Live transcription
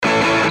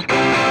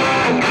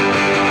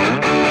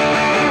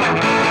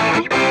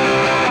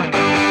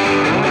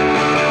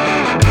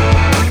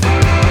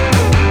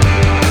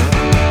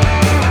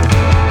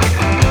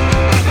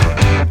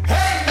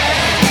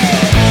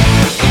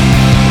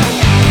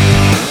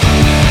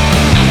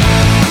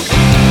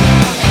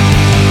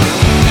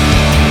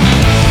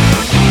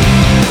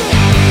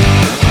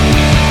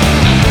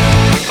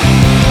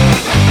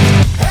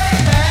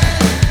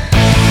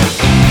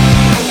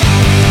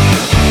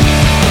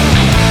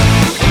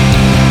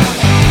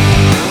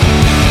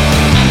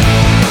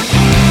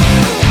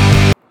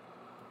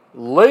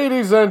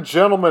Ladies and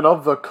gentlemen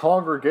of the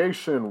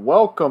congregation,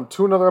 welcome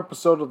to another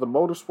episode of the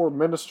Motorsport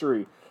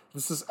Ministry.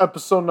 This is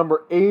episode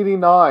number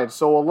 89,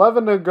 so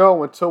 11 to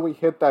go until we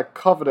hit that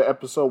coveted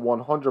episode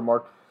 100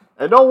 mark.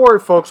 And don't worry,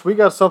 folks, we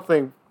got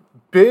something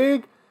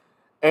big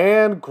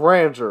and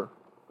grandeur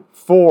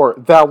for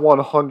that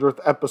 100th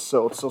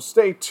episode. So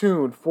stay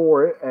tuned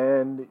for it,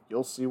 and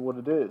you'll see what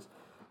it is.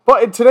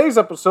 But in today's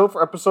episode,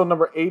 for episode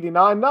number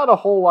 89, not a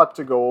whole lot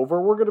to go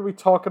over. We're going to be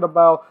talking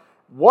about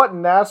what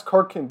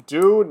NASCAR can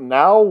do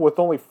now with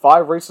only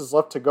 5 races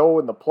left to go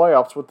in the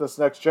playoffs with this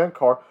next-gen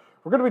car.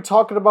 We're going to be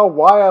talking about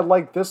why I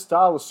like this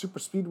style of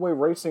Superspeedway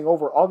racing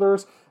over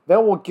others.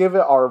 Then we'll give it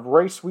our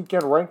race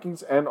weekend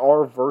rankings and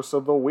our verse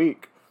of the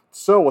week.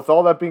 So with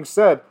all that being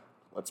said,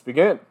 let's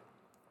begin.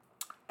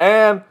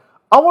 And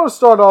I want to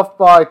start off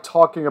by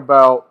talking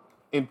about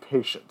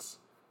impatience.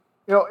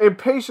 You know,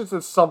 impatience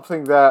is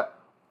something that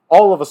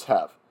all of us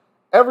have.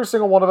 Every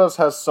single one of us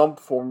has some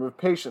form of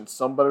impatience,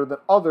 some better than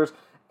others.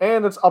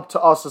 And it's up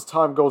to us as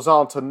time goes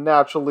on to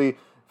naturally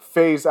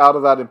phase out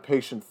of that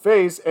impatient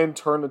phase and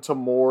turn into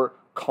more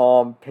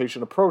calm,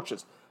 patient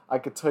approaches. I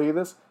can tell you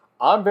this,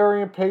 I'm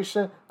very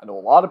impatient. I know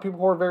a lot of people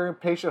who are very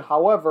impatient.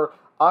 However,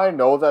 I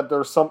know that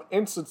there's some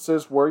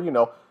instances where,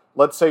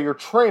 let's say you're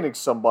training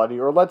somebody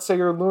or let's say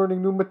you're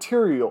learning new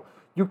material.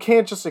 You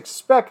can't just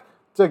expect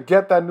to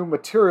get that new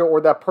material or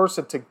that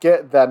person to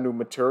get that new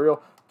material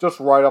just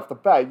right off the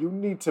bat. You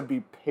need to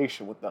be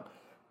patient with them.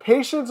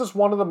 Patience is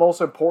one of the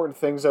most important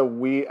things that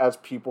we as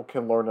people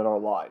can learn in our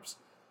lives.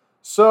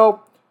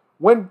 So,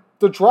 when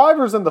the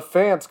drivers and the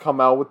fans come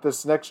out with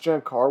this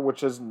next-gen car,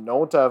 which is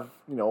known to have,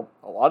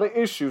 a lot of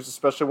issues,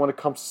 especially when it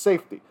comes to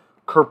safety.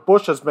 Kurt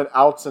Busch has been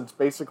out since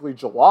basically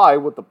July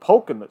with the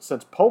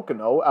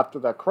Pocono after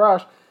that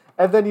crash.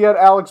 And then you had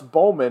Alex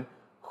Bowman,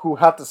 who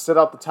had to sit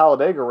out the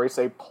Talladega race,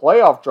 a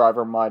playoff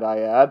driver, might I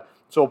add.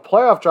 So a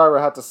playoff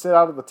driver had to sit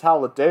out of the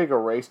Talladega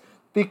race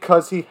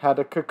because he had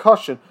a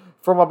concussion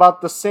from about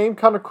the same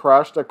kind of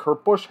crash that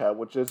Kurt Busch had,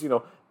 which is,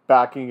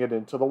 backing it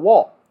into the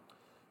wall.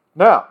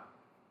 Now,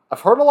 I've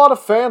heard a lot of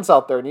fans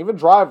out there, and even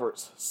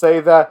drivers, say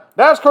that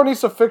NASCAR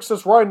needs to fix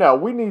this right now.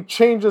 We need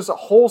changes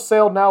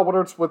wholesale now, whether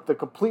it's with the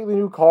completely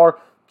new car,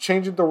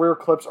 changing the rear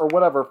clips, or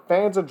whatever.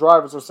 Fans and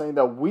drivers are saying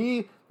that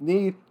we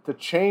need to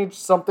change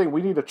something.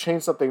 We need to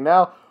change something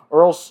now,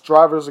 or else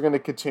drivers are going to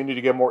continue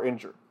to get more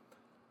injured.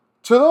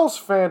 To those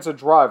fans and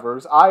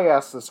drivers, I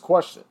ask this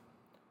question.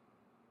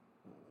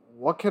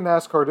 What can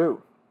NASCAR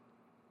do?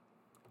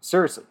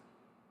 Seriously.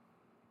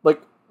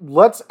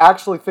 Let's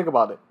actually think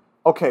about it.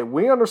 Okay,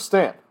 we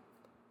understand.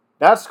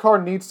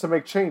 NASCAR needs to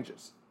make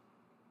changes.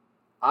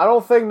 I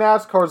don't think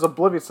NASCAR is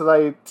oblivious to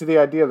the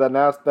idea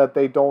that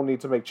they don't need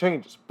to make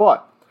changes.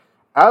 But,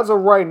 as of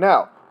right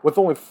now, with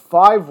only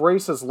 5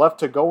 races left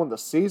to go in the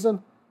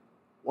season,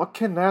 what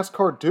can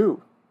NASCAR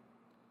do?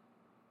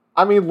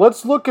 I mean,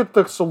 let's look at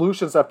the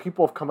solutions that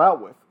people have come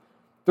out with.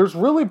 There's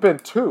really been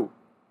 2.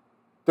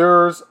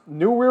 There's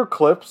new rear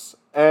clips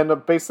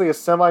and basically a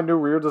semi-new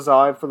rear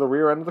design for the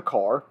rear end of the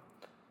car.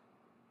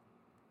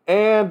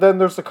 And then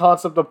there's the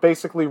concept of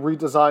basically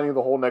redesigning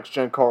the whole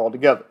next-gen car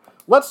altogether.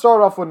 Let's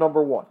start off with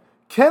number 1.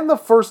 Can the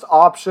first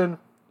option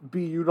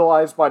be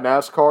utilized by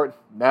NASCAR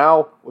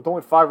now with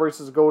only 5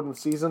 races to go in the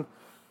season?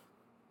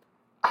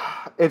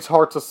 It's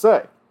hard to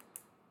say.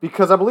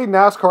 Because I believe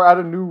NASCAR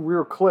added new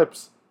rear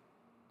clips.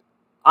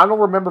 I don't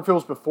remember if it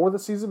was before the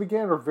season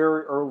began or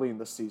very early in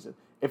the season.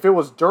 If it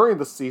was during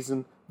the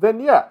season, then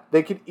yeah,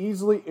 they could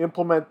easily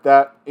implement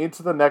that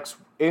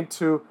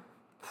into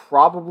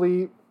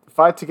probably, if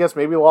I had to guess,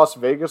 maybe Las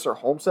Vegas or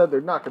Homestead. They're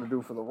not going to do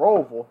it for the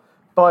Roval.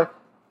 But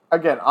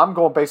again, I'm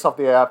going based off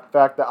the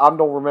fact that I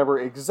don't remember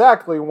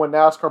exactly when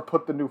NASCAR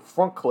put the new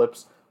front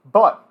clips.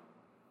 But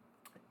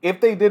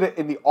if they did it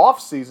in the off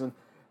season,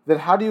 then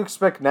how do you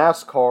expect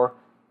NASCAR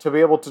to be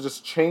able to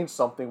just change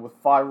something with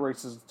 5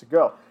 races to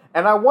go?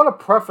 And I want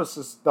to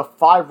preface the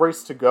 5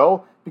 races to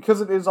go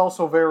because it is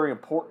also very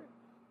important.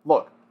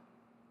 Look,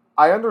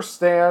 I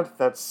understand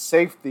that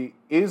safety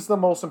is the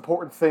most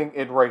important thing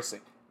in racing.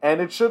 And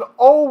it should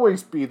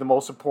always be the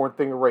most important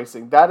thing in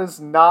racing. That is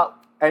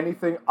not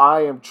anything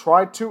I am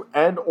trying to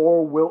and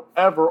or will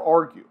ever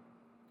argue.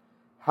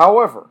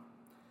 However,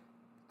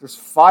 there's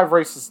 5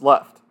 races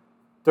left.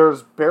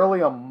 There's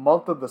barely a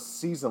month of the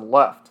season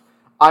left.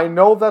 I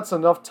know that's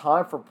enough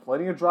time for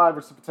plenty of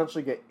drivers to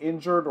potentially get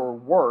injured or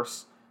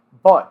worse.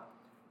 But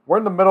we're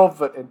in the middle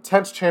of an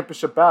intense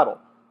championship battle.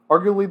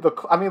 Arguably,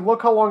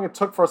 look how long it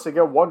took for us to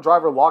get one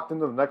driver locked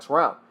into the next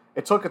round.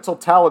 It took until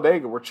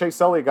Talladega, where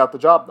Chase Elliott got the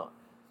job done.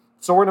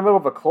 So we're in the middle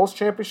of a close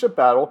championship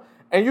battle,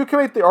 and you can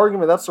make the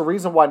argument that's the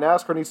reason why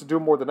NASCAR needs to do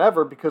more than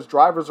ever, because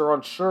drivers are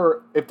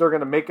unsure if they're going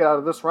to make it out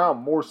of this round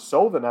more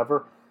so than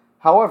ever.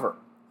 However,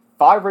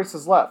 5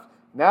 races left.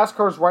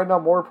 NASCAR is right now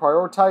more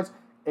prioritized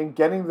in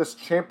getting this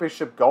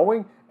championship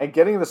going and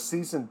getting the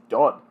season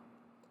done.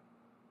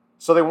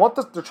 So they're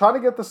trying to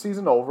get the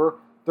season over.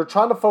 They're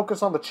trying to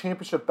focus on the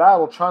championship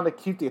battle, trying to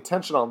keep the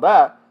attention on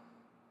that.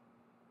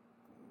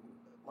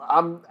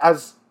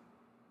 As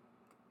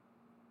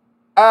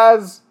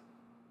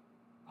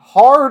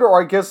hard,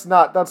 or I guess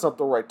not, that's not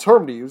the right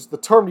term to use. The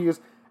term to use,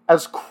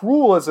 as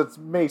cruel as it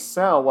may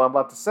sound, what I'm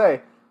about to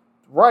say,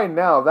 right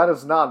now, that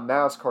is not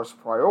NASCAR's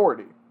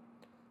priority.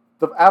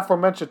 The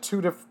aforementioned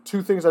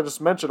two things I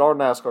just mentioned are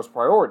NASCAR's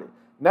priority.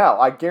 Now,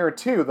 I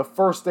guarantee you, the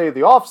first day of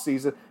the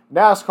offseason,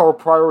 NASCAR will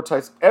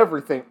prioritize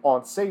everything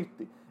on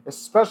safety,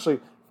 especially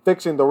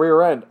fixing the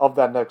rear end of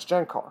that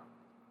next-gen car.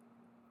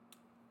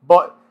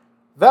 But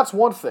that's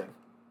one thing.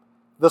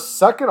 The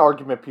second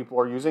argument people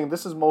are using,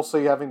 this is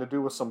mostly having to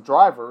do with some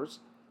drivers,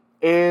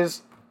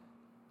 is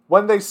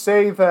when they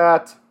say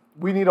that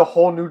we need a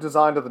whole new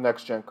design to the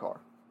next-gen car.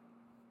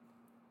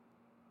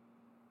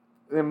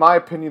 In my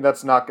opinion,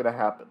 that's not going to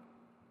happen.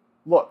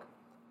 Look,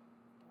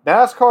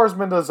 NASCAR has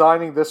been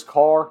designing this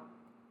car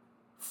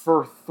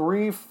for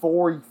 3,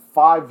 4,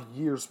 5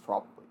 years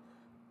probably.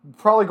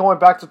 Probably going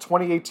back to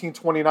 2018,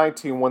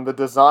 2019 when the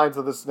designs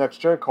of this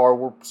next-gen car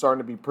were starting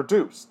to be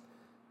produced.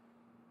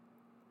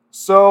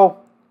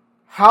 So,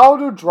 how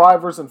do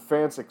drivers and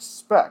fans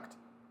expect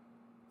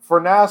for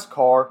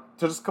NASCAR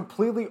to just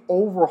completely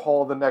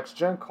overhaul the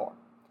next-gen car?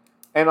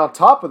 And on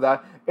top of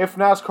that, if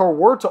NASCAR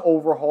were to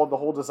overhaul the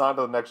whole design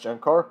of the next-gen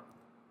car,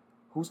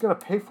 who's going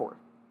to pay for it?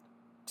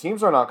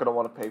 Teams are not going to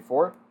want to pay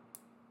for it.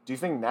 Do you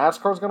think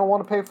NASCAR is going to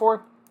want to pay for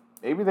it?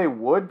 Maybe they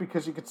would,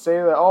 because you could say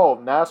that,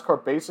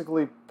 NASCAR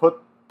basically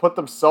put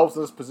themselves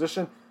in this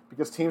position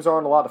because teams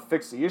aren't allowed to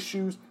fix the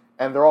issues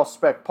and they're all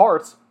spec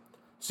parts.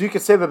 So you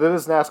could say that it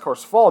is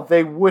NASCAR's fault.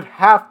 They would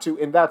have to,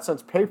 in that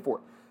sense, pay for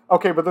it.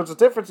 Okay, but there's a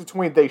difference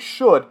between they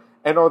should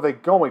and are they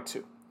going to.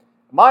 In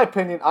my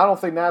opinion, I don't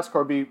think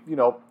NASCAR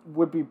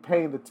would be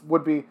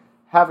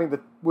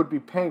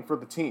paying for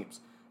the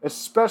teams,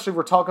 especially if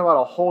we're talking about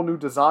a whole new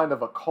design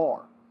of a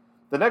car.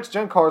 The next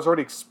gen car is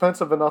already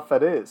expensive enough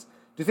as is.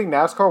 Do you think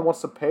NASCAR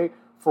wants to pay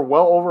for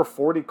well over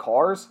 40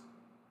 cars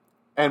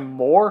and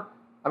more?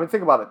 I mean,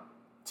 think about it.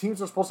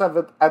 Teams are supposed to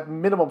have at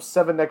minimum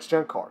 7 next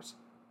gen cars,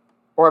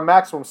 or a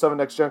maximum 7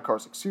 next gen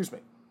cars. Excuse me.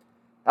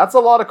 That's a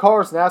lot of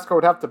cars NASCAR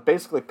would have to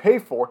basically pay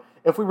for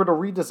if we were to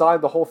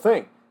redesign the whole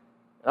thing.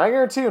 And I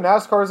guarantee you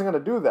NASCAR isn't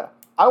going to do that.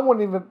 I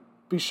wouldn't even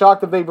be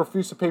shocked if they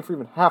refuse to pay for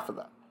even half of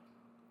that.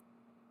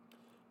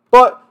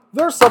 But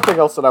there's something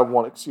else that I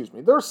wanted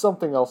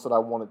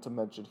to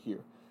mention here.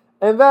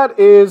 And that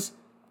is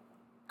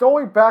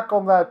going back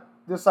on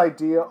this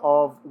idea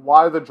of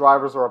why the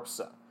drivers are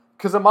upset.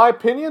 Because in my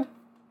opinion,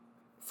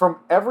 from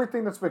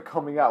everything that's been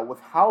coming out with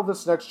how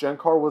this next gen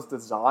car was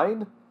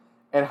designed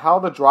and how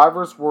the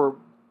drivers were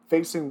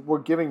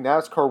giving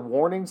NASCAR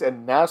warnings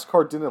and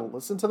NASCAR didn't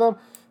listen to them,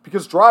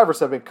 because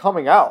drivers have been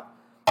coming out,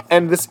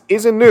 and this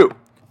isn't new,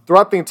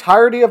 throughout the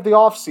entirety of the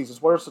off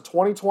seasons, whether it's the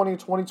 2020 and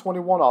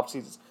 2021 off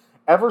seasons,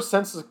 ever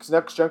since the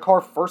next gen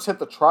car first hit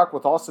the track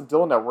with Austin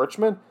Dillon at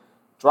Richmond,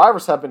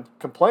 drivers have been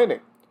complaining.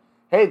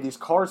 Hey, these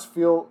cars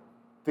feel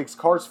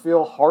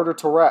harder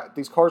to wreck.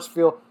 These cars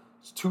feel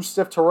too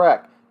stiff to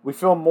wreck. We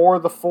feel more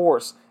of the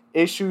force.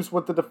 Issues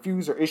with the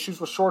diffuser. Issues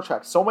with short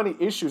track. So many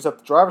issues that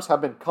the drivers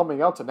have been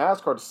coming out to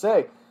NASCAR to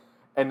say,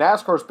 and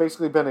NASCAR has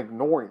basically been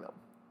ignoring them.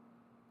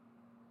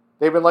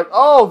 They've been like,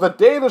 oh, the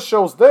data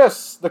shows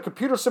this. The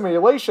computer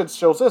simulation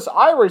shows this.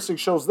 iRacing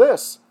shows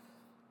this.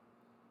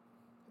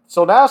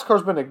 So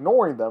NASCAR's been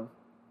ignoring them.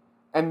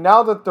 And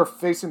now that they're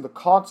facing the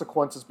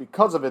consequences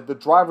because of it, the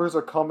drivers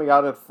are coming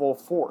out in full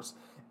force.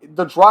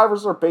 The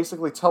drivers are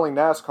basically telling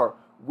NASCAR,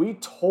 we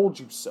told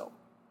you so.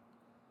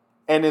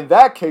 And in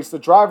that case, the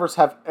drivers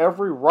have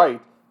every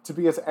right to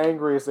be as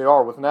angry as they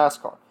are with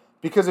NASCAR.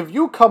 Because if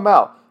you come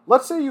out,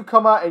 let's say you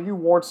come out and you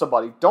warn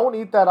somebody, don't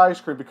eat that ice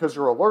cream because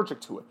you're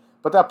allergic to it.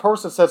 But that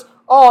person says,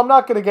 oh, I'm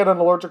not going to get an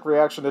allergic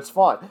reaction, it's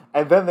fine.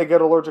 And then they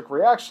get an allergic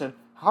reaction,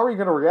 how are you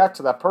going to react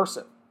to that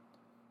person?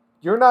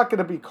 You're not going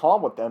to be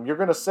calm with them. You're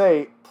going to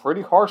say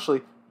pretty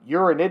harshly,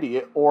 you're an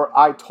idiot, or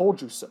I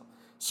told you so.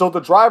 So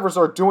the drivers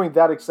are doing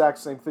that exact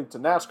same thing to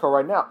NASCAR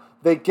right now.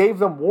 They gave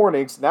them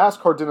warnings,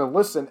 NASCAR didn't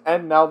listen,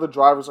 and now the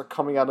drivers are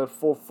coming out in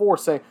full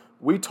force saying,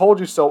 we told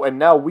you so, and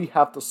now we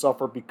have to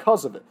suffer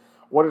because of it.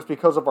 Whether it's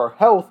because of our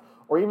health,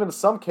 or even in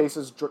some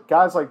cases,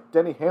 guys like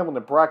Denny Hamlin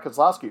and Brad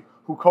Keselowski,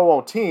 who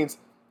co-own teams,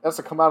 that's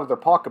to come out of their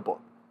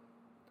pocketbook.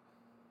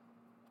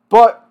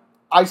 But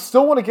I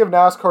still want to give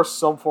NASCAR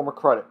some form of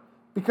credit,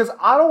 because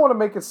I don't want to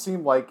make it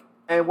seem like,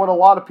 and what a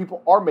lot of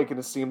people are making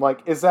it seem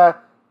like, is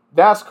that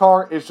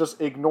NASCAR is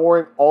just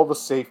ignoring all the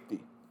safety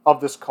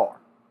of this car.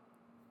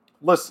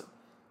 Listen,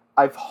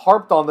 I've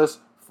harped on this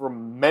for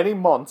many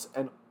months,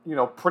 and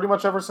pretty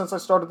much ever since I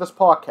started this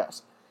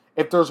podcast.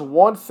 If there's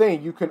one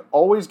thing you can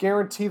always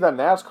guarantee that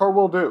NASCAR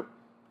will do,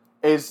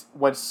 is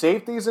when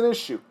safety is an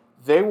issue,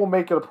 they will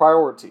make it a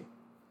priority.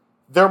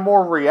 They're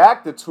more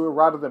reactive to it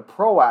rather than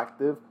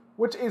proactive,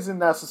 which isn't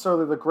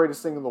necessarily the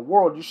greatest thing in the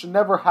world. You should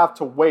never have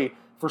to wait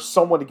for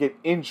someone to get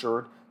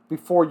injured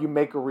before you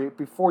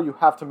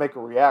have to make a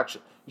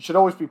reaction. You should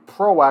always be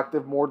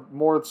proactive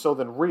more so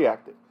than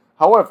reactive.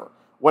 However,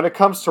 when it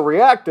comes to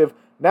reactive,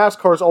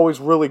 NASCAR is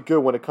always really good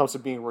when it comes to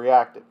being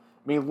reactive.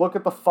 I mean, look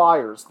at the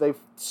fires. They've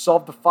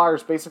solved the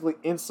fires basically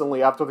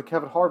instantly after the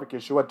Kevin Harvick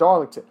issue at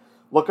Darlington.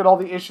 Look at all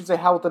the issues they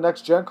had with the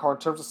next gen car in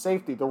terms of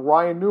safety. The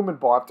Ryan Newman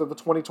bar after the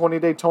 2020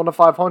 Daytona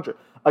 500.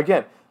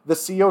 Again, the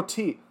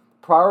COT,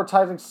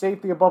 prioritizing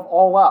safety above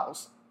all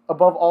else.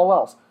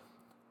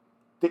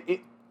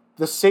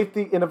 The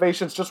safety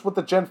innovations just with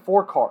the Gen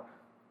 4 car.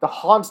 The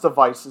Hans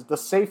devices, the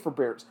safer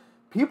barriers.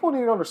 People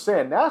need to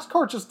understand,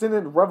 NASCAR just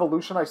didn't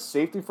revolutionize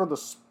safety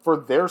for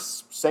their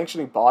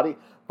sanctioning body,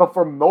 but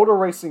for motor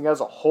racing as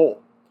a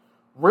whole.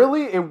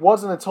 Really, it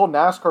wasn't until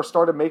NASCAR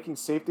started making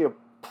safety a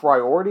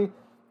priority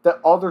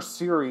that other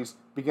series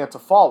began to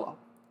follow.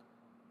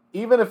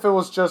 Even if it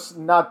was just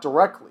not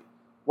directly.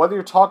 Whether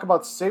you're talking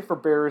about safer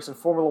barriers in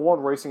Formula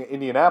One racing at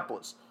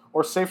Indianapolis,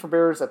 or safer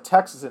barriers at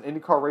Texas and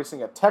IndyCar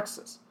racing at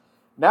Texas,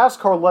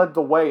 NASCAR led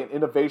the way in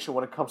innovation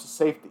when it comes to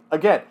safety.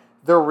 Again,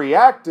 they're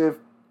reactive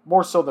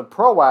more so than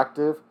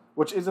proactive,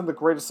 which isn't the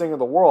greatest thing in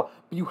the world,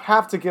 but you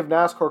have to give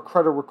NASCAR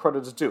credit where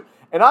credit is due.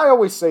 And I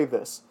always say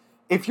this,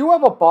 if you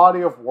have a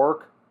body of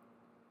work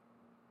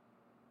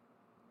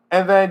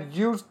and then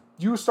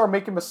you start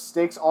making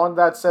mistakes on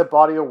that said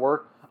body of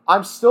work,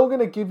 I'm still going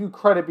to give you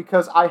credit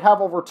because I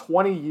have over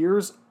 20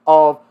 years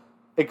of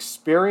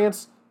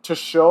experience to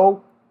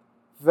show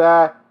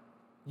that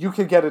you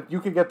can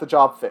get the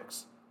job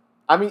fixed.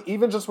 I mean,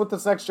 even just with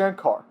this next gen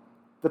car,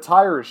 the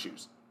tire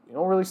issues, you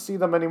don't really see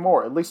them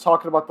anymore, at least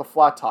talking about the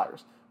flat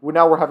tires.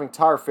 Now we're having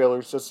tire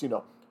failures, just,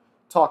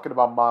 talking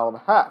about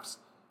 1.5 miles.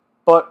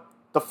 But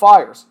the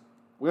fires,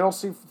 we don't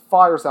see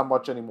fires that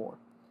much anymore.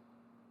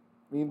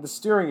 I mean, the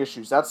steering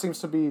issues, that seems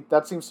to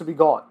be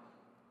gone.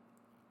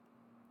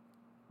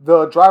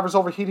 The drivers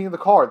overheating in the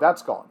car,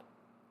 that's gone.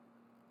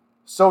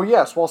 So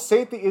yes, while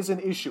safety is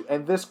an issue,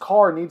 and this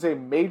car needs a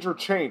major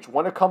change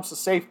when it comes to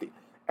safety,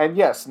 and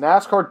yes,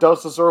 NASCAR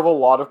does deserve a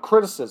lot of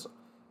criticism.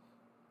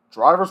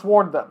 Drivers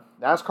warned them.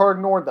 NASCAR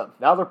ignored them.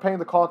 Now they're paying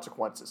the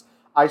consequences.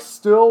 I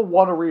still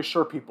want to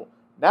reassure people,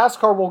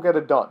 NASCAR will get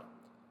it done.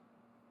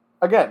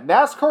 Again,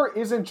 NASCAR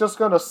isn't just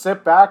going to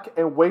sit back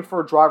and wait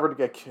for a driver to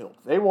get killed.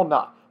 They will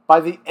not. By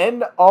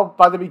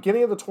the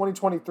beginning of the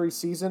 2023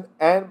 season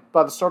and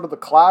by the start of the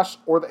Clash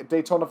or the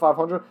Daytona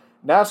 500,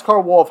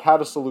 NASCAR will have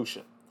had a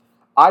solution.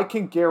 I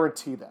can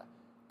guarantee that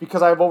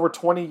because I have over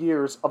 20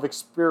 years of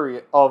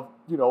experience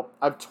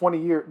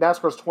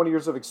NASCAR's 20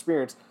 years of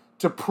experience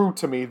to prove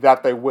to me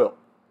that they will.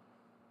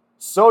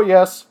 So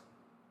yes,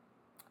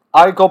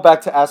 I go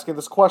back to asking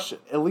this question,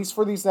 at least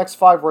for these next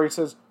 5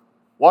 races,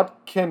 what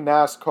can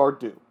NASCAR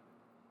do?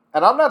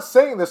 And I'm not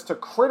saying this to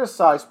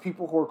criticize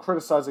people who are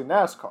criticizing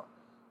NASCAR.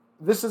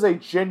 This is a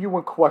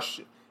genuine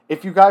question.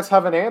 If you guys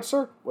have an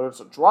answer, whether it's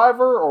a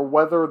driver or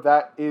whether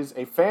that is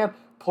a fan,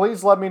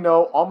 please let me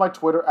know on my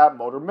Twitter at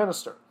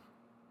MotorMinister.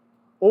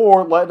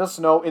 Or let us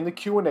know in the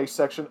Q&A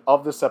section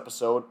of this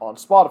episode on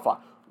Spotify.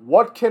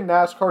 What can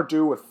NASCAR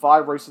do with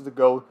 5 races to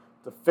go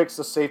to fix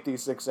the safety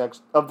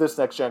of this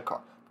next-gen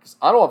car? Because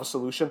I don't have a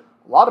solution.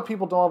 A lot of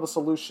people don't have a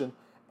solution.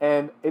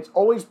 And I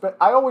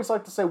always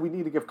like to say we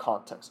need to give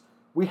context.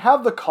 We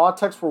have the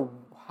context for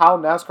how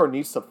NASCAR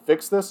needs to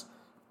fix this,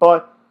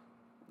 but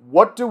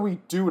what do we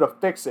do to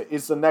fix it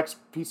is the next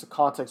piece of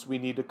context we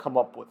need to come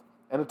up with.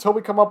 And until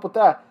we come up with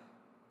that,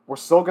 we're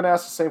still going to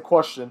ask the same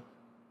question.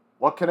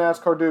 What can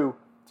NASCAR do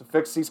to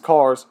fix these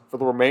cars for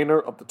the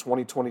remainder of the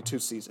 2022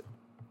 season?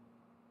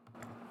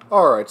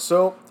 Alright,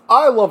 so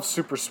I love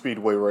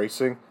Superspeedway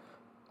racing.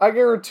 I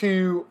guarantee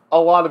you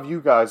a lot of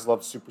you guys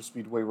love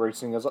Superspeedway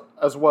racing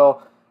as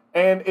well.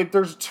 And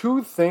there's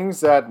 2 things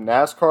that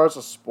NASCAR as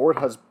a sport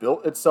has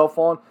built itself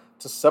on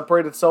to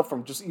separate itself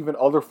from just even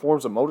other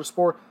forms of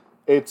motorsport.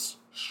 It's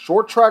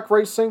short track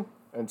racing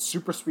and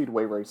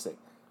Superspeedway racing.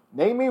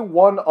 Name me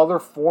one other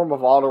form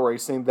of auto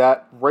racing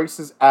that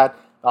races at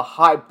the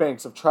high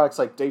banks of tracks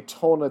like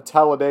Daytona,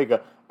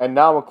 Talladega, and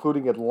now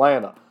including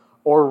Atlanta.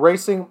 Or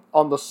racing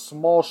on the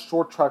small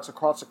short tracks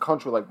across the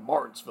country like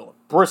Martinsville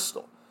and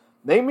Bristol.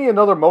 Name me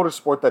another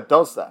motorsport that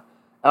does that.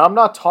 And I'm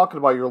not talking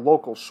about your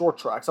local short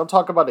tracks. I'm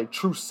talking about a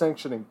true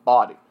sanctioning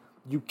body.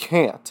 You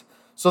can't.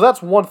 So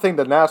that's one thing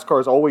that NASCAR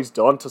has always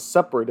done to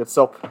separate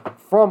itself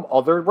from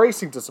other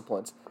racing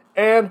disciplines.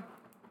 And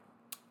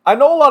I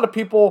know a lot of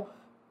people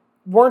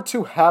weren't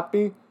too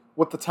happy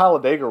with the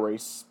Talladega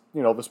race,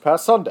 this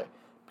past Sunday.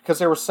 Because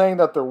they were saying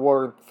that there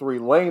were 3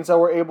 lanes that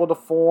were able to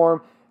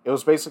form. It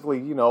was basically,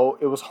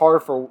 it was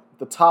hard for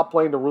the top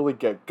lane to really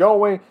get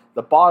going.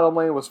 The bottom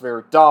lane was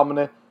very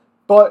dominant.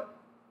 But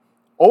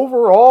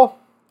overall,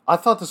 I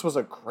thought this was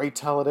a great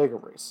Talladega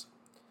race.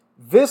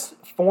 This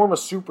form of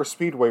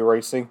Superspeedway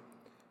racing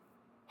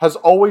has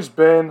always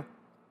been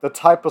the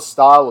type of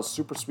style of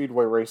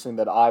Superspeedway racing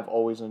that I've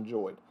always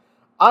enjoyed.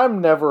 I'm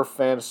never a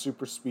fan of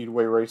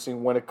Superspeedway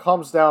racing when it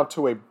comes down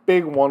to a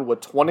big one with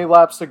 20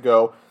 laps to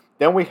go.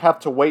 Then we have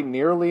to wait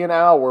nearly an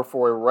hour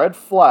for a red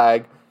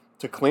flag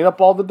to clean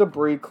up all the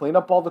debris, clean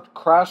up all the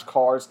crashed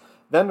cars.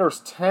 Then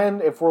there's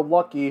 10, if we're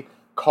lucky,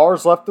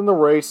 cars left in the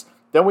race.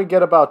 Then we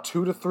get about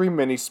 2 to 3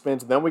 mini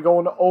spins. Then we go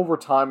into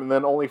overtime, and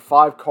then only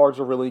 5 cars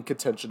are really in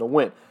contention to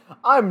win.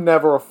 I'm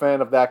never a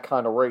fan of that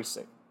kind of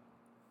racing.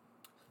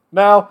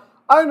 Now,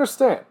 I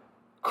understand.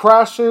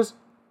 Crashes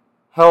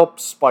help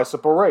spice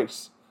up a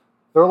race.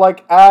 They're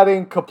like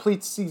adding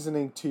complete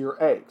seasoning to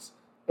your eggs.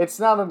 It's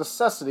not a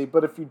necessity,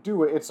 but if you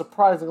do it, it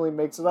surprisingly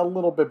makes it a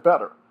little bit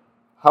better.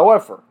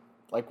 However,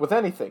 like with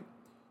anything,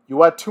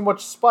 you add too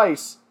much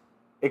spice,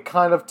 it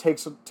kind of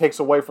takes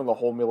away from the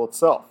whole meal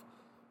itself.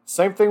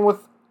 Same thing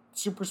with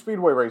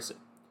Superspeedway racing.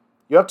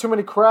 You have too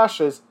many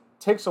crashes,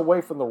 takes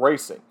away from the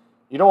racing.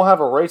 You don't have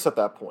a race at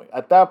that point.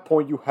 At that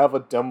point, you have a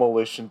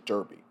demolition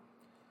derby.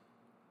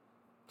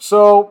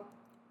 So,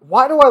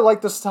 why do I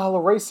like this style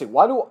of racing?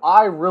 Why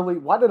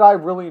did I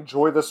really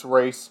enjoy this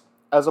race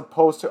as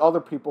opposed to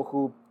other people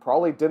who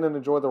probably didn't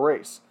enjoy the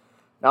race?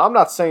 Now, I'm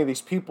not saying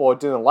these people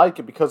didn't like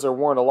it because there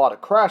weren't a lot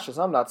of crashes.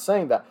 I'm not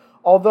saying that.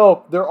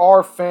 Although, there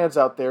are fans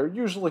out there,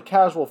 usually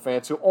casual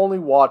fans, who only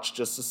watch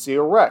just to see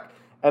a wreck.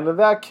 And in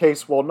that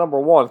case, well, number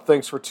one,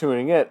 thanks for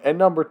tuning in. And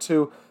number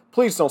two,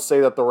 please don't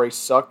say that the race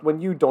sucked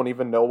when you don't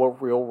even know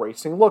what real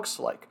racing looks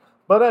like.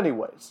 But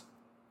anyways,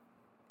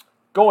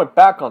 going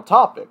back on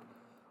topic,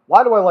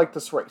 why do I like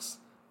this race?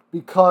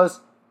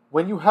 Because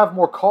when you have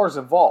more cars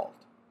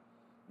involved,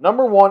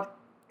 number one,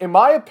 in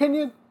my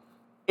opinion,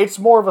 it's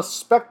more of a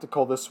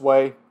spectacle this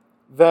way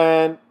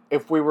than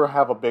if we were to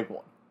have a big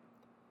one.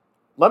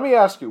 Let me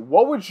ask you,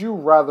 what would you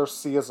rather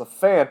see as a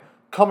fan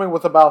coming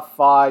with about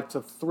 5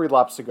 to 3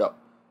 laps to go?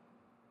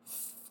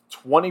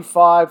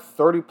 25,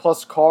 30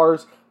 plus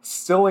cars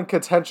still in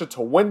contention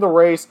to win the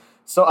race,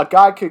 so a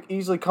guy could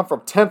easily come from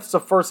 10th to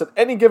 1st at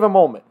any given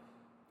moment,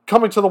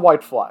 coming to the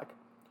white flag.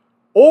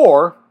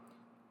 Or,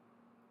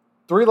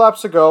 3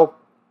 laps to go,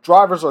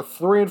 drivers are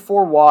 3 and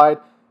 4 wide,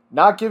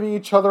 not giving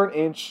each other an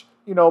inch,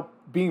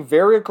 being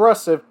very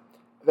aggressive,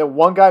 then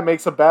one guy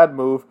makes a bad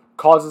move,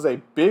 causes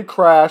a big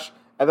crash,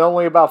 and then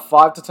only about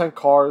 5 to 10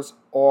 cars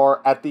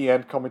are at the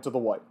end coming to the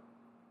white.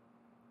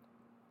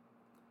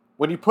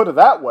 When you put it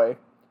that way,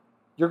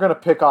 you're going to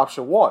pick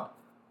option 1.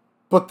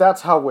 But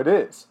that's how it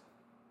is.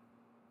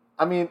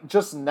 I mean,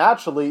 just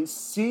naturally,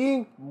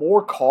 seeing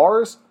more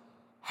cars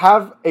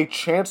have a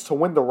chance to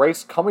win the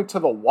race coming to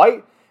the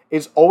white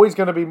is always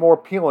going to be more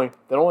appealing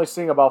than only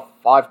seeing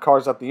about 5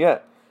 cars at the end.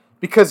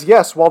 Because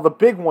yes, while the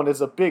big one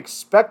is a big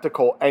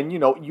spectacle and,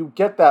 you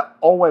get that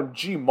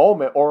OMG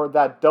moment or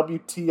that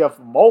WTF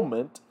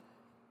moment,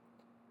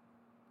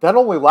 that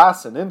only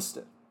lasts an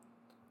instant.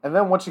 And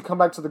then once you come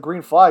back to the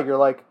green flag, you're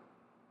like,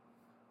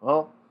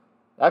 well,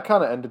 that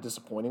kind of ended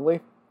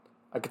disappointingly.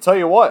 I can tell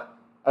you what,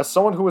 as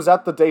someone who was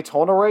at the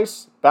Daytona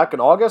race back in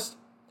August,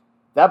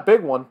 that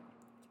big one,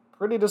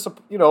 it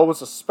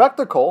was a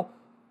spectacle,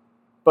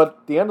 but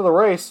at the end of the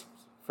race,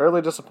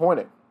 fairly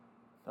disappointing.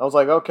 I was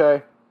like,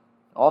 okay,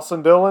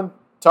 Austin Dillon,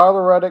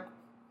 Tyler Reddick,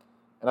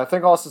 and I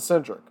think Austin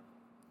Cindric.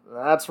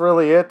 That's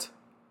really it.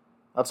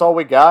 That's all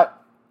we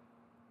got.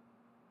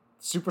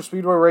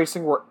 Superspeedway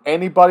racing where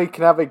anybody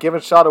can have a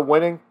given shot at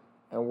winning,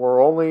 and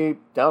we're only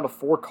down to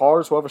 4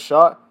 cars who have a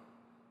shot.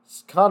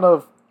 It's kind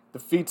of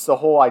defeats the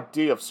whole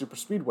idea of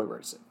superspeedway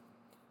racing.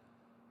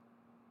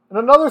 And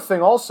another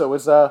thing also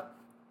is that,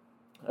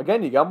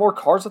 again, you got more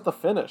cars at the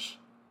finish.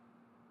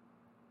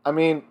 I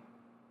mean,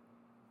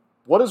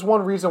 what is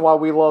one reason why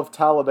we love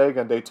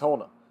Talladega and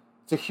Daytona?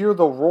 To hear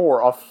the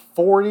roar of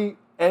 40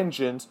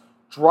 engines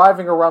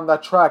driving around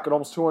that track at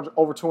almost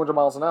over 200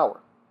 miles an hour.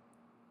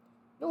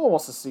 No one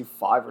wants to see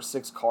 5 or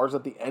 6 cars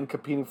at the end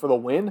competing for the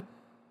win.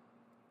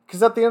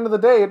 Because at the end of the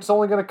day, it's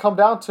only going to come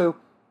down to,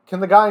 can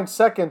the guy in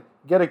second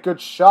get a good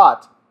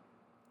shot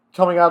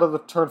coming out of the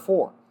turn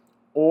 4?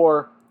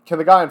 Or can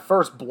the guy in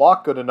first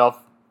block 3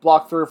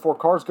 or 4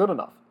 cars good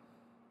enough?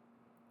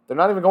 They're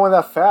not even going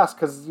that fast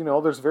because,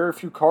 there's very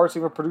few cars to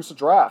even produce a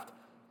draft.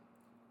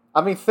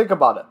 I mean, think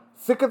about it.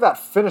 Think of that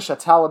finish at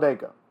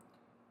Talladega.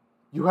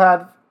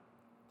 Let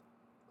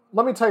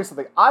me tell you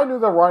something. I knew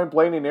that Ryan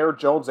Blaney and Eric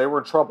Jones, they were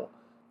in trouble.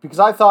 Because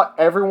I thought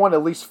everyone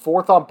at least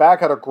 4th on back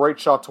had a great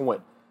shot to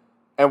win.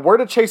 And where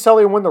did Chase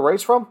Elliott win the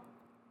race from?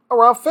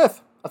 Around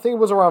 5th. I think it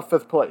was around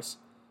 5th place.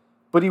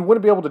 But he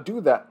wouldn't be able to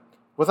do that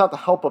without the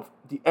help of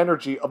the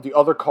energy of the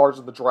other cars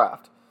in the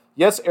draft.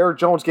 Yes, Eric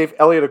Jones gave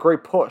Elliott a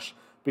great push.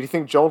 But do you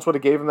think Jones would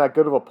have gave him that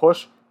good of a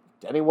push?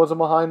 Denny wasn't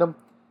behind him.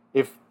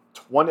 If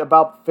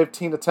about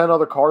 15 to 10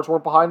 other cars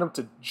weren't behind him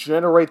to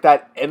generate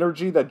that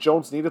energy that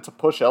Jones needed to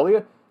push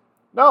Elliott?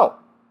 No.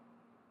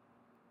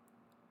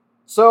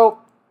 So,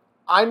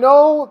 I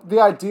know the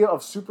idea of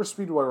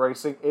superspeedway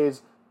racing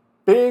is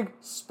big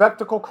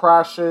spectacle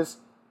crashes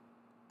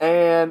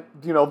and,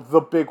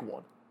 the big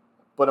one.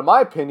 But in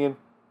my opinion,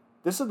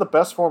 this is the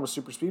best form of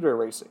superspeedway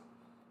racing.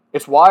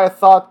 It's why I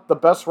thought the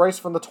best race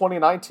from the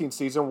 2019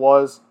 season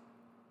was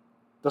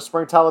the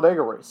Spring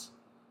Talladega race.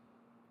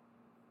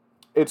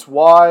 It's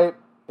why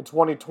in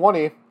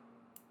 2020,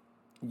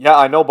 yeah,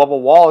 I know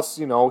Bubba Wallace,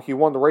 he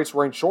won the race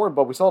rain short,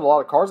 but we still had a lot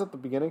of cars at the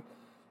beginning.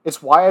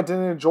 It's why I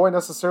didn't enjoy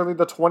necessarily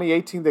the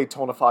 2018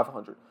 Daytona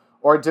 500.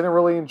 Or I didn't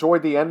really enjoy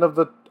the end of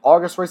the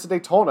August race at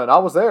Daytona, and I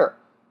was there.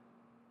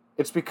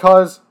 It's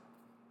because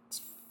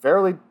it's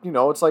fairly,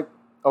 it's like,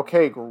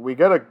 okay, we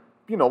got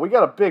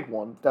a big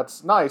one.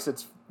 That's nice.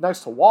 It's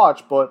nice to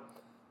watch, but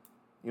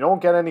you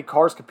don't get any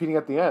cars competing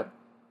at the end.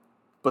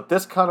 But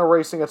this kind of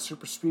racing at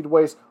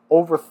Superspeedways,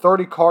 over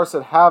 30 cars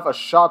that have a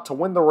shot to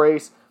win the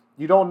race,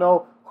 you don't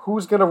know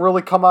who's going to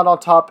really come out on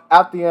top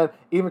at the end,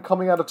 even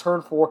coming out of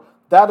turn 4.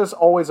 That is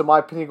always, in my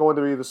opinion, going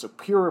to be the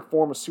superior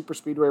form of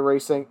Superspeedway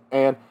racing.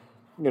 And,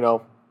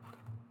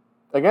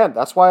 again,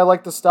 that's why I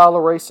like this style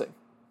of racing.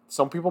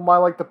 Some people might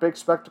like the big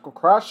spectacle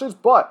crashes,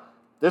 but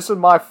this is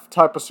my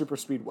type of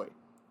Superspeedway.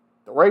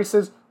 The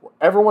races where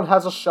everyone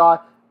has a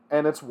shot,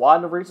 and it's one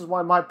of the reasons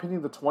why, in my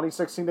opinion, the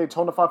 2016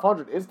 Daytona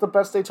 500 is the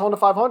best Daytona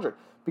 500,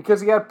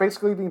 because he had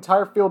basically the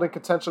entire field in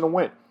contention to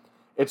win.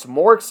 It's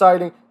more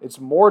exciting, it's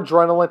more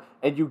adrenaline,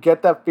 and you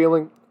get that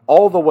feeling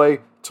all the way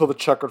till the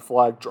checkered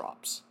flag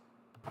drops.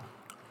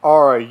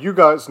 Alright, you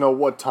guys know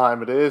what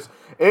time it is.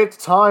 It's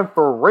time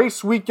for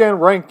Race Weekend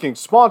Rankings,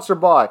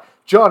 sponsored by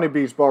Johnny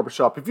B's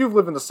Barbershop. If you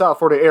live in the South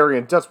Florida area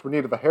in desperate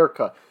need of a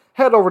haircut,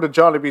 head over to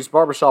Johnny B's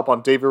Barbershop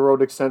on Davie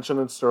Road Extension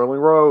and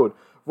Sterling Road.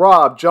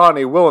 Rob,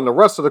 Johnny, Will, and the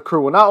rest of the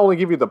crew will not only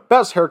give you the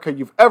best haircut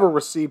you've ever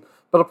received,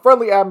 but a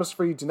friendly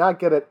atmosphere you do not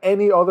get at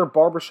any other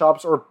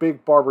barbershops or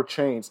big barber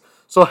chains.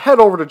 So head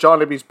over to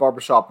Johnny B's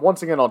Barbershop,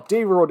 once again on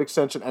Davie Road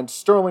Extension and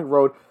Sterling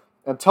Road,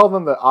 and tell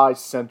them that I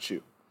sent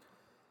you.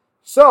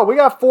 So, we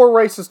got 4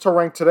 races to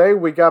rank today.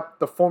 We got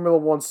the Formula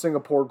 1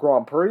 Singapore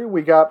Grand Prix.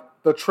 We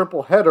got the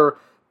triple header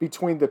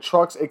between the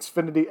Trucks,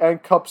 Xfinity,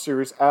 and Cup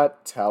Series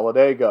at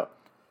Talladega.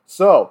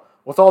 So,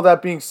 with all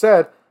that being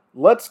said,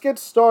 let's get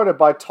started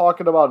by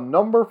talking about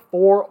number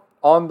 4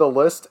 on the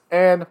list.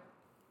 And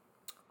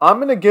I'm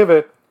going to give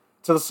it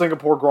to the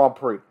Singapore Grand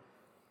Prix.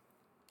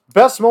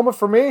 Best moment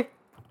for me?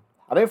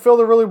 I didn't feel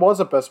there really was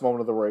a best moment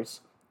of the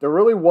race. There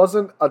really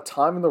wasn't a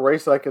time in the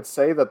race that I could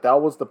say that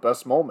was the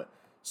best moment.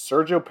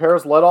 Sergio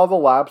Perez led all the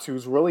laps. He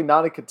was really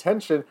not in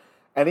contention.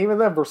 And even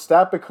then,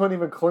 Verstappen couldn't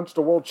even clinch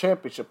the World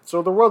Championship.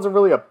 So there wasn't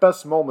really a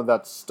best moment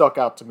that stuck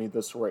out to me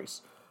this race.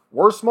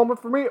 Worst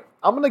moment for me?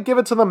 I'm going to give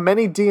it to the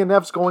many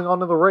DNFs going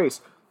on in the race.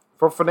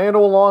 From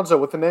Fernando Alonso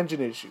with an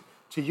engine issue,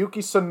 to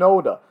Yuki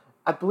Tsunoda.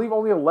 I believe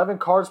only 11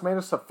 cars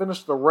managed to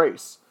finish the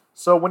race.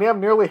 So when you have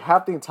nearly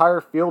half the entire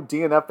field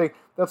DNFing,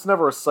 that's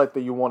never a sight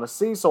that you want to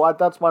see. So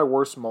that's my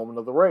worst moment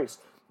of the race.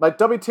 My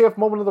WTF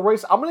moment of the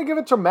race, I'm going to give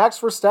it to Max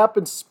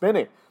Verstappen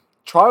spinning.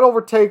 Try to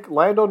overtake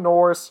Lando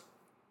Norris,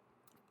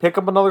 pick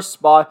up another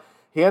spot.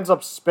 He ends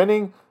up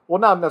spinning,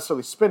 well, not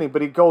necessarily spinning,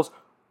 but he goes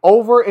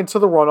over into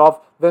the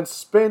runoff, then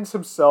spins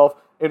himself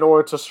in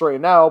order to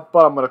straighten out,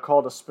 but I'm going to call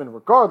it a spin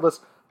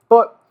regardless.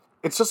 But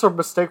it's just a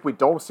mistake we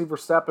don't see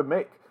Verstappen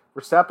make.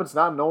 Verstappen's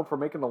not known for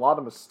making a lot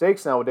of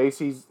mistakes nowadays.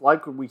 He's,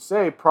 like we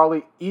say,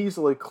 probably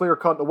easily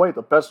clear-cut away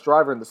the best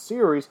driver in the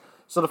series.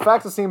 So the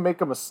fact to see him make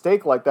a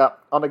mistake like that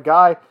on a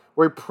guy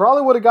where he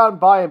probably would have gotten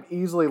by him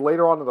easily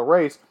later on in the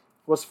race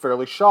was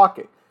fairly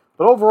shocking.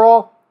 But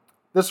overall,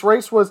 this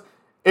race was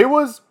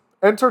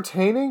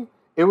entertaining.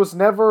 It was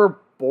never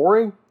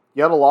boring.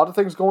 You had a lot of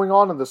things going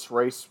on in this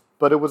race,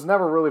 but it was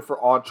never really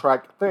for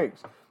on-track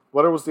things.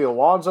 Whether it was the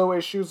Alonso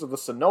issues or the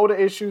Tsunoda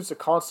issues, the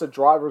constant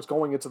drivers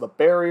going into the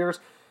barriers,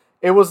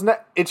 in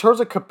terms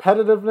of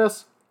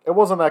competitiveness, it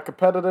wasn't that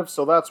competitive,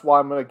 so that's why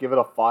I'm going to give it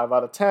a 5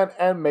 out of 10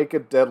 and make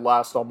it dead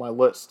last on my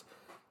list.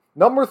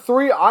 Number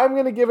 3, I'm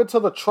going to give it to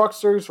the Truck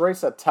Series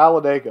race at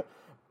Talladega.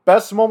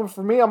 Best moment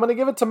for me, I'm going to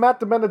give it to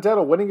Matt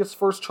DiBenedetto winning his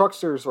first Truck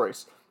Series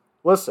race.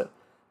 Listen,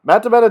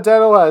 Matt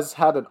DiBenedetto has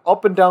had an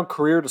up and down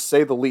career to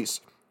say the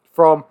least.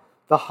 From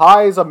the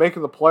highs of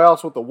making the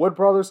playoffs with the Wood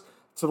Brothers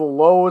to the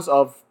lows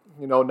of,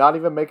 not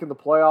even making the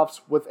playoffs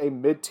with a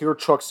mid-tier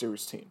Truck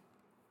Series team.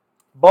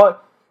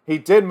 But he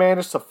did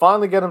manage to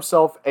finally get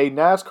himself a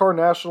NASCAR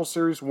National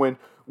Series win,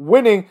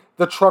 winning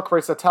the truck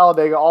race at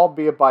Talladega,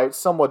 albeit by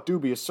somewhat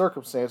dubious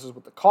circumstances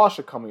with the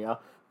caution coming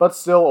out. But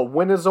still, a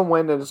win is a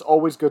win, and it's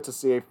always good to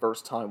see a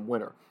first-time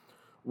winner.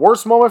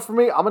 Worst moment for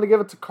me, I'm going to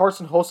give it to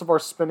Carson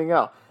Hocevar spinning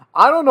out.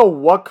 I don't know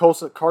what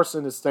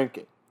Carson is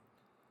thinking.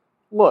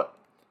 Look,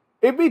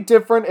 it'd be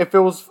different if it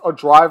was a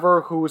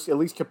driver who was at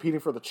least competing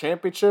for the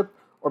championship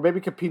or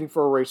maybe competing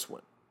for a race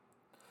win.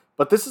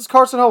 But this is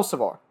Carson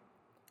Hocevar.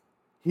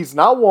 He's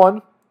not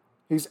won,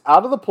 he's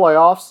out of the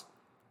playoffs,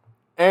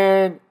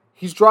 and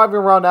he's driving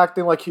around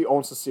acting like he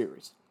owns the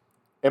series.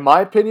 In my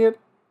opinion,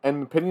 and in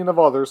the opinion of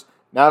others,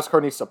 NASCAR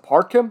needs to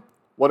park him,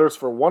 whether it's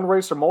for one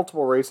race or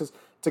multiple races,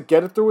 to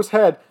get it through his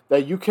head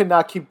that you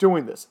cannot keep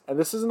doing this. And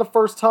this isn't the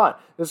first time.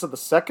 This is the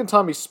second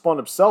time he's spun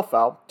himself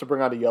out to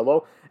bring out a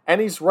yellow,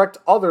 and he's wrecked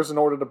others in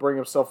order to bring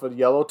himself a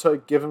yellow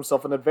to give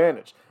himself an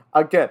advantage.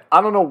 Again,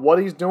 I don't know what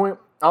he's doing.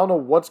 I don't know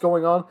what's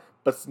going on,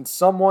 but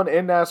someone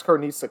in NASCAR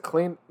needs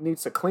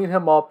to clean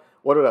him up,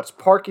 whether that's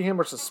parking him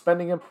or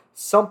suspending him,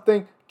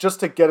 something just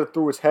to get it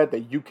through his head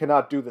that you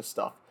cannot do this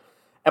stuff.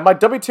 And my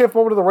WTF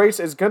moment of the race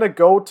is going to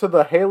go to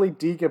the Haley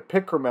Deegan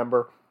pit crew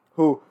member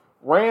who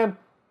ran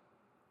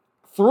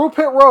through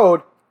pit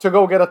road to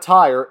go get a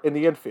tire in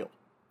the infield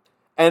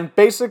and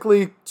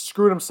basically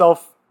screwed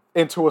himself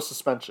into a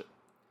suspension.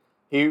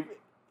 He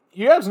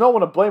has no one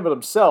to blame but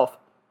himself.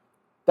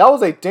 That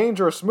was a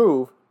dangerous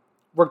move,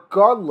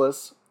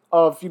 regardless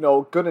of,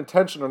 good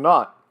intention or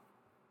not.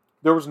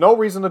 There was no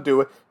reason to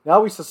do it.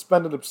 Now he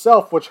suspended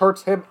himself, which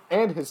hurts him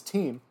and his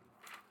team.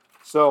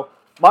 So,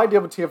 my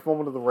WTF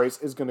moment of the race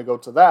is going to go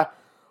to that.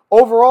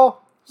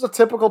 Overall, it's a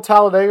typical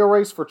Talladega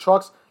race for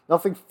trucks.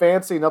 Nothing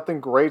fancy, nothing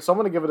great. So I'm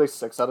going to give it a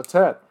 6 out of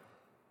 10.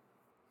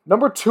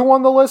 Number 2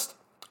 on the list,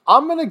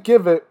 I'm going to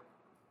give it...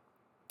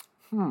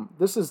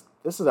 This is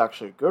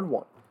actually a good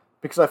one.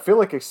 Because I feel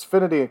like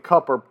Xfinity and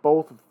Cup are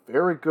both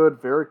very good,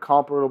 very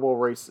comparable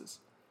races.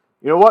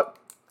 You know what?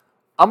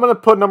 I'm going to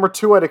put number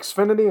 2 at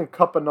Xfinity and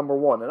Cup at number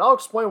 1. And I'll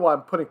explain why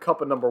I'm putting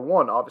Cup at number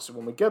 1, obviously,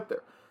 when we get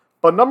there.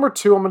 But number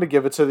 2, I'm going to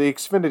give it to the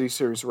Xfinity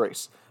Series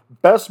race.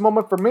 Best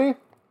moment for me,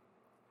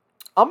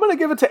 I'm going to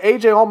give it to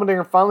AJ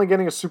Allmendinger finally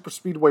getting a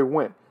Superspeedway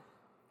win.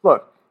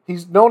 Look,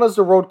 he's known as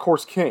the road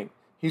course king.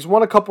 He's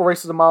won a couple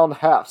races a mile and a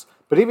half.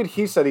 But even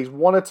he said he's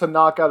wanted to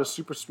knock out a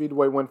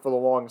Superspeedway win for the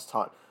longest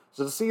time.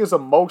 So to see his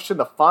emotion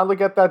to finally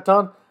get that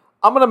done,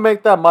 I'm going to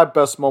make that my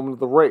best moment of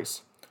the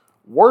race.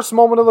 Worst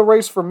moment of the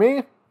race for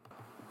me?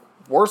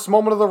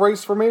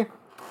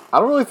 I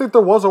don't really think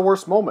there was a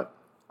worst moment.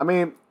 I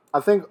mean, I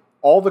think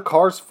all the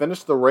cars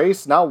finished the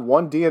race, not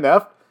one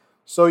DNF.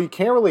 So you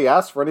can't really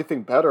ask for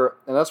anything better.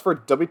 And as for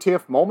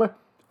WTF moment,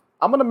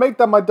 I'm going to make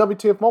that my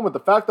WTF moment. The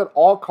fact that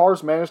all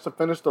cars managed to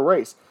finish the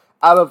race.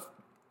 Out of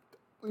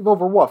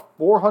over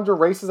 400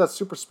 races at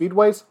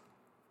Superspeedways?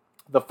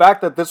 The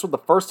fact that this was the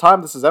first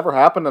time this has ever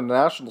happened in the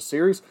National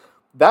Series,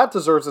 that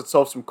deserves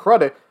itself some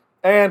credit.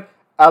 And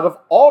out of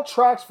all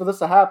tracks for this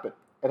to happen,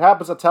 it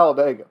happens at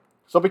Talladega.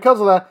 So because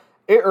of that,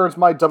 it earns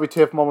my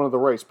WTF moment of the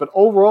race. But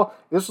overall,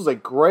 this was a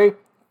great,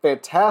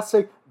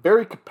 fantastic,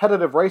 very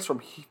competitive race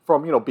from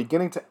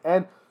beginning to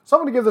end. So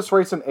I'm going to give this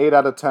race an 8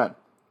 out of 10.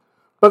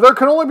 But there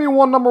can only be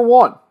one number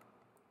 1.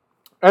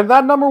 And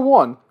that number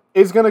 1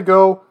 is going to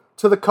go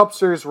to the Cup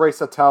Series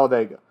race at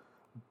Talladega.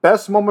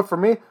 Best moment for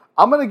me,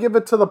 I'm going to give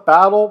it to the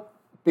battle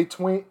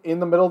in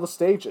the middle of the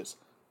stages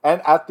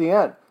and at the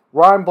end.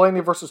 Ryan Blaney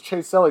versus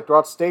Chase Elliott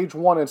throughout stage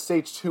 1 and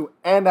stage 2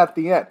 and at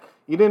the end.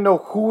 You didn't know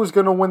who was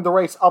going to win the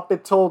race up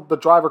until the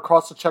driver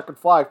crossed the checkered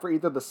flag for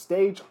either the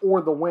stage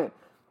or the win.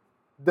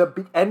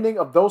 The ending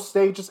of those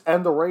stages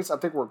and the race, I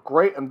think, were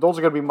great, and those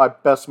are going to be my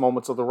best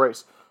moments of the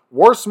race.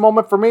 Worst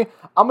moment for me,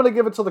 I'm going to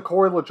give it to the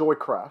Corey LaJoie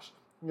crash.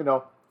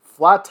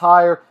 Flat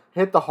tire,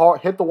 hit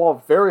the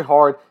wall very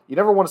hard. You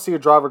never want to see a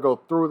driver go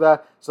through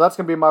that, so that's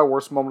going to be my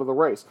worst moment of the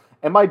race.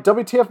 And my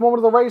WTF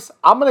moment of the race,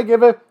 I'm going to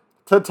give it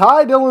to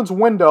Ty Dillon's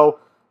window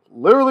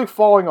literally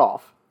falling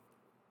off.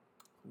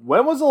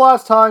 When was the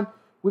last time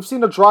we've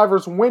seen a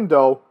driver's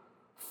window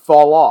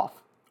fall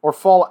off? Or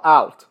fall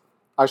out,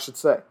 I should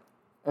say.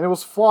 And it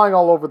was flying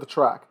all over the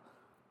track.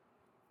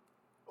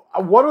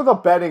 What are the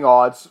betting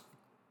odds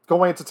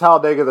going into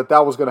Talladega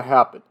that was going to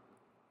happen?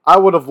 I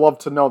would have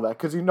loved to know that,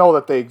 because you know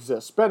that they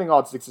exist. Betting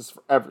odds exist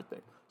for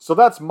everything. So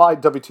that's my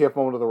WTF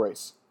moment of the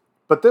race.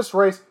 But this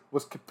race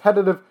was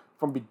competitive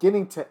from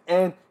beginning to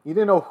end. You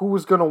didn't know who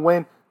was going to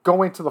win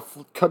coming to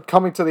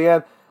the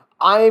end.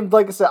 I'm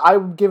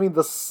giving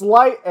the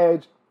slight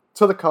edge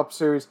to the Cup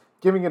Series,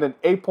 giving it an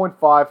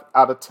 8.5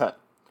 out of 10.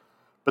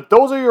 But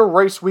those are your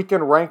race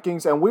weekend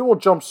rankings, and we will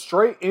jump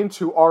straight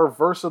into our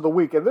verse of the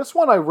week. And this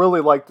one, I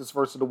really like this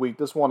verse of the week.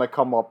 This one I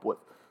come up with.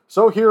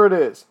 So here it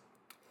is.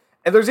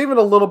 And there's even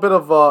a little bit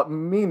of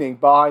meaning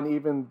behind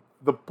even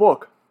the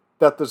book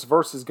that this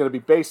verse is going to be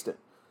based in.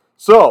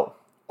 So,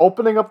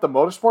 opening up the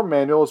Motorsport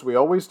Manual, as we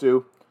always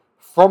do,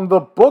 from the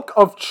Book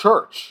of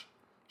Church,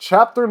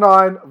 Chapter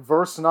 9,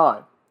 Verse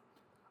 9.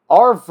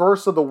 Our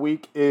verse of the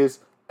week is,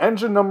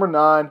 engine number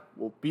 9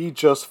 will be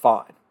just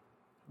fine.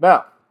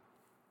 Now,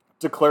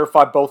 to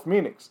clarify both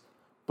meanings,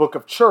 Book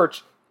of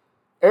Church,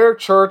 Eric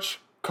Church,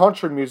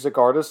 country music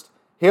artist,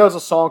 he has a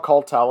song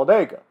called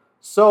Talladega.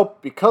 So,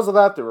 because of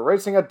that, they were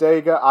racing at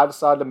Dega. I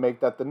decided to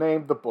make that the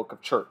name, the Book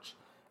of Church.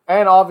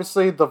 And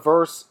obviously, the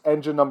verse,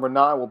 engine number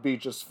 9 will be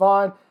just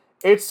fine.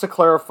 It's to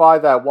clarify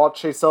that while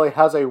Chase Elliott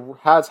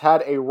has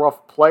had a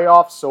rough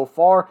playoff so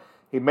far,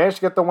 he managed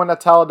to get the win at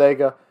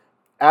Talladega,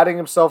 adding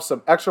himself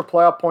some extra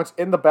playoff points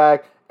in the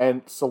bag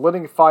and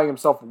solidifying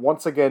himself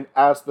once again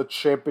as the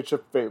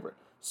championship favorite.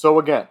 So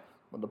again,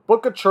 when the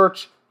Book of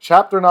Church,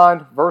 Chapter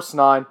 9, Verse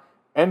 9,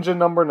 engine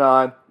number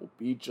 9 will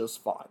be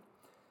just fine.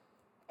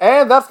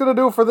 And that's going to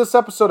do it for this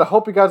episode. I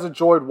hope you guys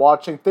enjoyed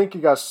watching. Thank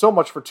you guys so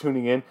much for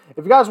tuning in.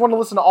 If you guys want to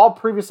listen to all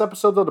previous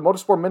episodes of the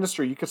Motorsport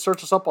Ministry, you can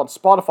search us up on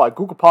Spotify,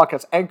 Google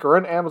Podcasts, Anchor,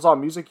 and Amazon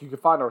Music. You can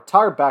find our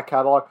entire back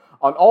catalog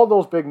on all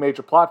those big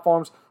major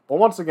platforms. But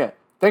once again,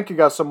 thank you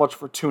guys so much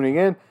for tuning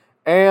in,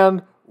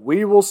 and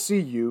we will see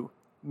you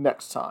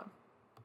next time.